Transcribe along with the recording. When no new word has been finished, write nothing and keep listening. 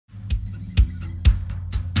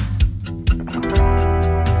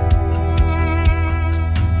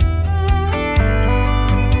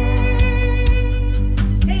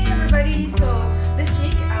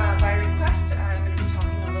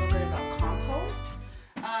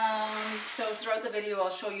throughout the video I'll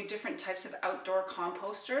show you different types of outdoor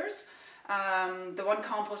composters. The one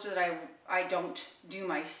composter that I don't do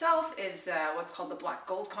myself is what's called the black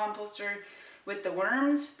gold composter with the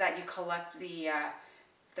worms that you collect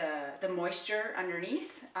the moisture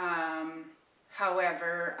underneath.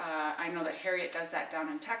 However, I know that Harriet does that down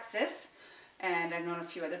in Texas, and I've known a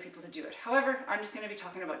few other people to do it. However, I'm just going to be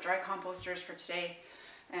talking about dry composters for today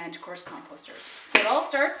and coarse composters. So it all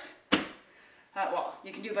starts, well,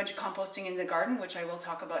 you can do a bunch of composting in the garden, which I will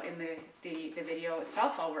talk about in the video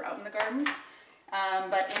itself while we're out in the gardens.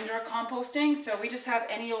 But indoor composting, so we just have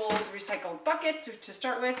any old recycled bucket to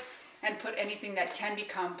start with and put anything that can be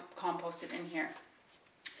composted in here.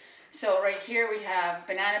 So right here we have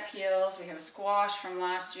banana peels, we have a squash from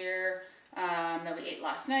last year that we ate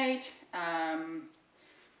last night,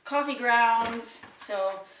 coffee grounds.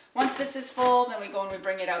 So once this is full, then we go and we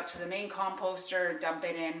bring it out to the main composter, dump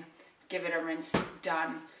it in, give it a rinse,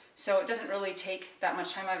 done. So it doesn't really take that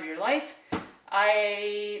much time out of your life.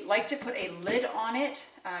 I like to put a lid on it.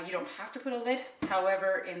 You don't have to put a lid.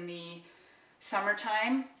 However, in the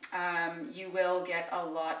summertime, you will get a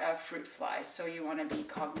lot of fruit flies. So you want to be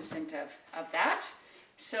cognizant of that.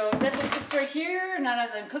 So that just sits right here, and then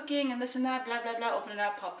as I'm cooking and this and that, blah, blah, blah, open it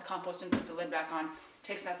up, pop the compost and put the lid back on.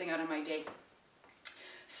 Takes nothing out of my day.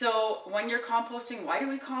 So when you're composting, why do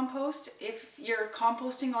we compost? If you're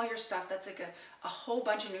composting all your stuff, that's like a whole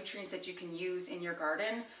bunch of nutrients that you can use in your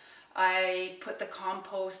garden. I put the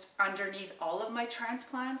compost underneath all of my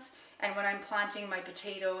transplants, and when I'm planting my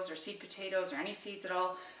potatoes or seed potatoes or any seeds at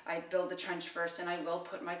all, I build the trench first, and I will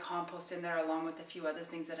put my compost in there along with a few other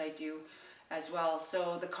things that I do as well.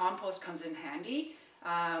 So the compost comes in handy,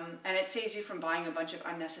 and it saves you from buying a bunch of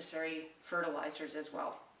unnecessary fertilizers as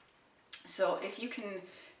well. So if you can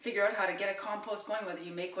figure out how to get a compost going, whether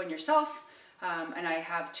you make one yourself, and I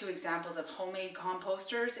have two examples of homemade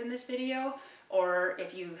composters in this video, or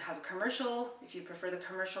if you have a commercial, if you prefer the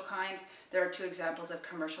commercial kind, there are two examples of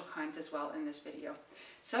commercial kinds as well in this video.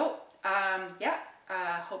 So yeah,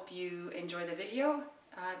 hope you enjoy the video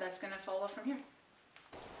that's going to follow from here.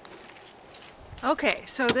 Okay,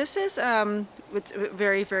 so this is it's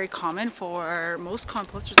very, very common for most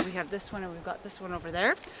composters. We have this one and we've got this one over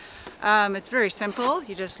there. It's very simple.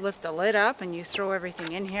 You just lift the lid up and you throw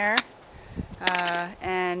everything in here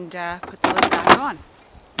and put the lid back on.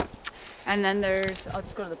 And then there's, I'll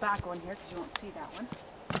just go to the back one here because you won't see that one.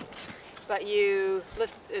 But you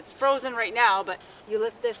lift, it's frozen right now, but you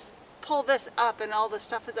lift this, pull this up, and all the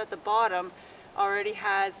stuff is at the bottom, already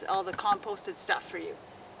has all the composted stuff for you.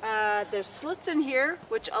 There's slits in here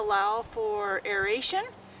which allow for aeration,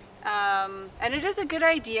 and it is a good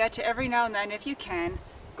idea to every now and then, if you can,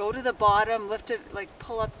 go to the bottom, lift it, like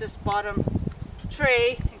pull up this bottom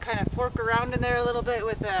tray and kind of fork around in there a little bit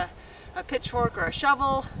with a pitchfork or a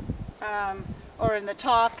shovel, or in the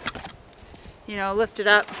top, you know, lift it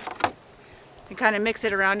up and kind of mix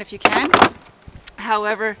it around if you can.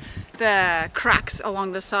 However, the cracks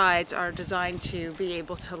along the sides are designed to be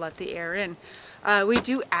able to let the air in. We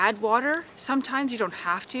do add water. Sometimes you don't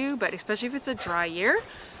have to, but especially if it's a dry year,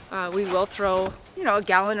 we will throw, you know, a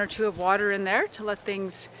gallon or two of water in there to let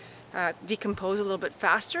things decompose a little bit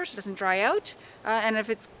faster so it doesn't dry out. And if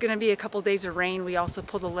it's going to be a couple days of rain, we also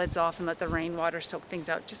pull the lids off and let the rainwater soak things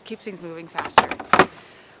out. Just keeps things moving faster.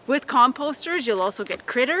 With composters, you'll also get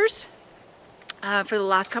critters. For the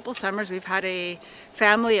last couple summers, we've had a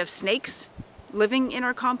family of snakes living in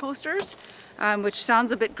our composters. Which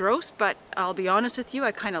sounds a bit gross, but I'll be honest with you,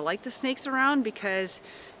 I kind of like the snakes around because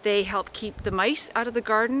they help keep the mice out of the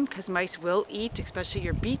garden, because mice will eat, especially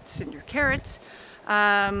your beets and your carrots.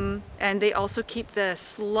 And they also keep the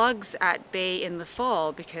slugs at bay in the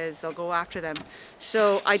fall because they'll go after them.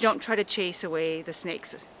 So I don't try to chase away the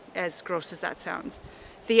snakes, as gross as that sounds.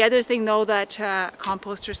 The other thing though that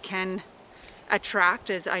composters can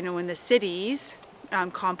attract is, I know in the cities,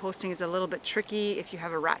 composting is a little bit tricky if you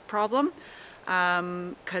have a rat problem.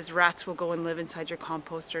 Because rats will go and live inside your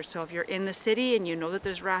composter. So if you're in the city and you know that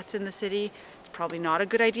there's rats in the city, it's probably not a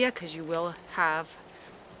good idea because you will have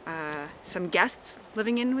some guests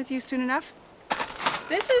living in with you soon enough.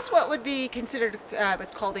 This is what would be considered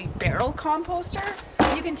what's called a barrel composter.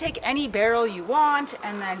 You can take any barrel you want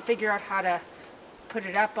and then figure out how to put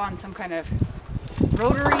it up on some kind of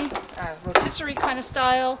rotisserie kind of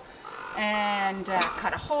style, and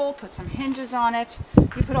cut a hole, put some hinges on it.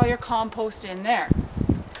 You put all your compost in there.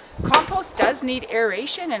 Compost does need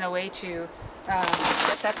aeration in a way to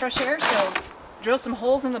get that fresh air, so drill some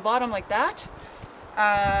holes in the bottom like that,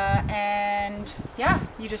 and yeah,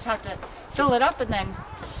 you just have to fill it up and then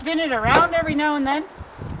spin it around every now and then.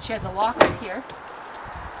 She has a lock up here.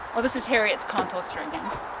 Oh, this is Harriet's composter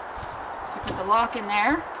again. So you put the lock in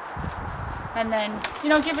there, and then, you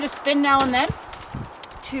know, give it a spin now and then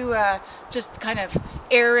to just kind of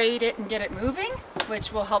aerate it and get it moving,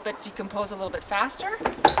 which will help it decompose a little bit faster.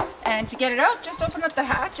 And to get it out, just open up the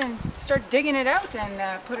hatch and start digging it out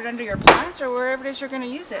and put it under your plants or wherever it is you're going to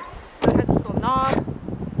use it. So it has this little knob.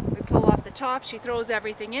 We pull off the top. She throws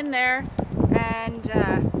everything in there, and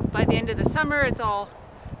by the end of the summer, it's all,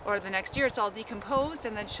 or the next year, it's all decomposed,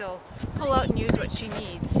 and then she'll pull out and use what she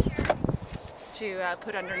needs to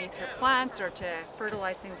put underneath her plants or to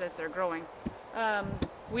fertilize things as they're growing.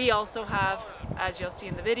 We also have, as you'll see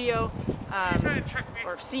in the video,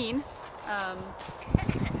 or seen,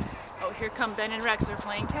 oh, here come Ben and Rex are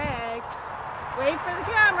playing tag. Wait for the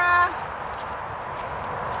camera.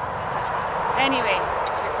 Anyway,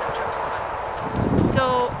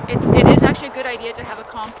 so it is actually a good idea to have a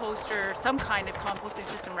composter, some kind of composting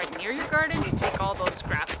system right near your garden to take all those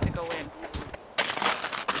scraps to go in.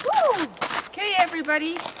 Woo! Okay,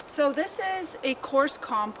 everybody. So this is a coarse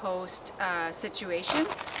compost situation.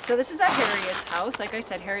 So this is at Harriet's house. Like I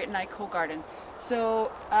said, Harriet and I co-garden.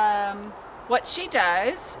 So what she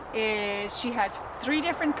does is she has 3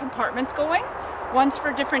 different compartments going. One's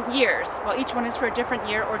for different years. Well, each one is for a different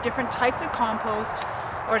year or different types of compost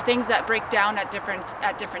or things that break down at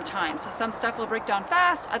different times. So some stuff will break down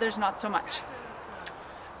fast, others not so much.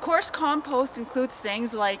 Coarse compost includes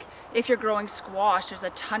things like if you're growing squash, there's a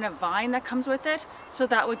ton of vine that comes with it, so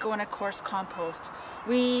that would go in a coarse compost.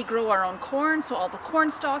 We grow our own corn, so all the corn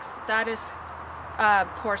stalks, that is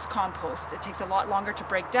coarse compost. It takes a lot longer to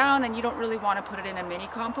break down, and you don't really want to put it in a mini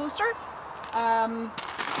composter.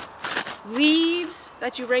 Leaves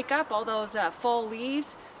that you rake up, all those fall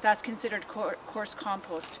leaves, that's considered coarse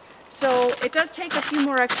compost. So it does take a few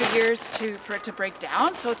more extra years for it to break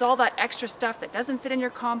down. So it's all that extra stuff that doesn't fit in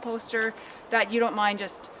your composter that you don't mind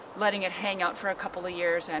just letting it hang out for a couple of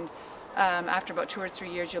years, and after about 2 or 3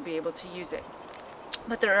 years you'll be able to use it.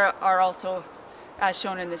 But there are also, as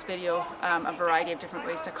shown in this video, a variety of different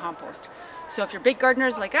ways to compost. So if you're big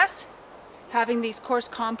gardeners like us, having these coarse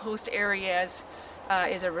compost areas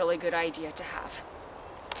is a really good idea to have.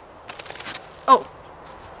 Oh,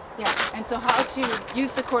 yeah, and so how to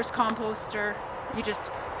use the coarse composter, you just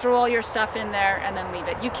throw all your stuff in there and then leave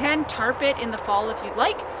it. You can tarp it in the fall if you'd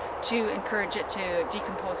like to encourage it to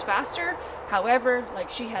decompose faster. However,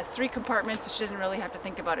 like she has 3 compartments, so she doesn't really have to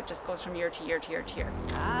think about it. It just goes from year to year to year to year.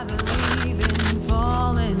 I believe in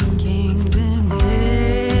fallen kings and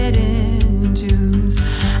hidden tombs.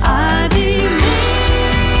 I believe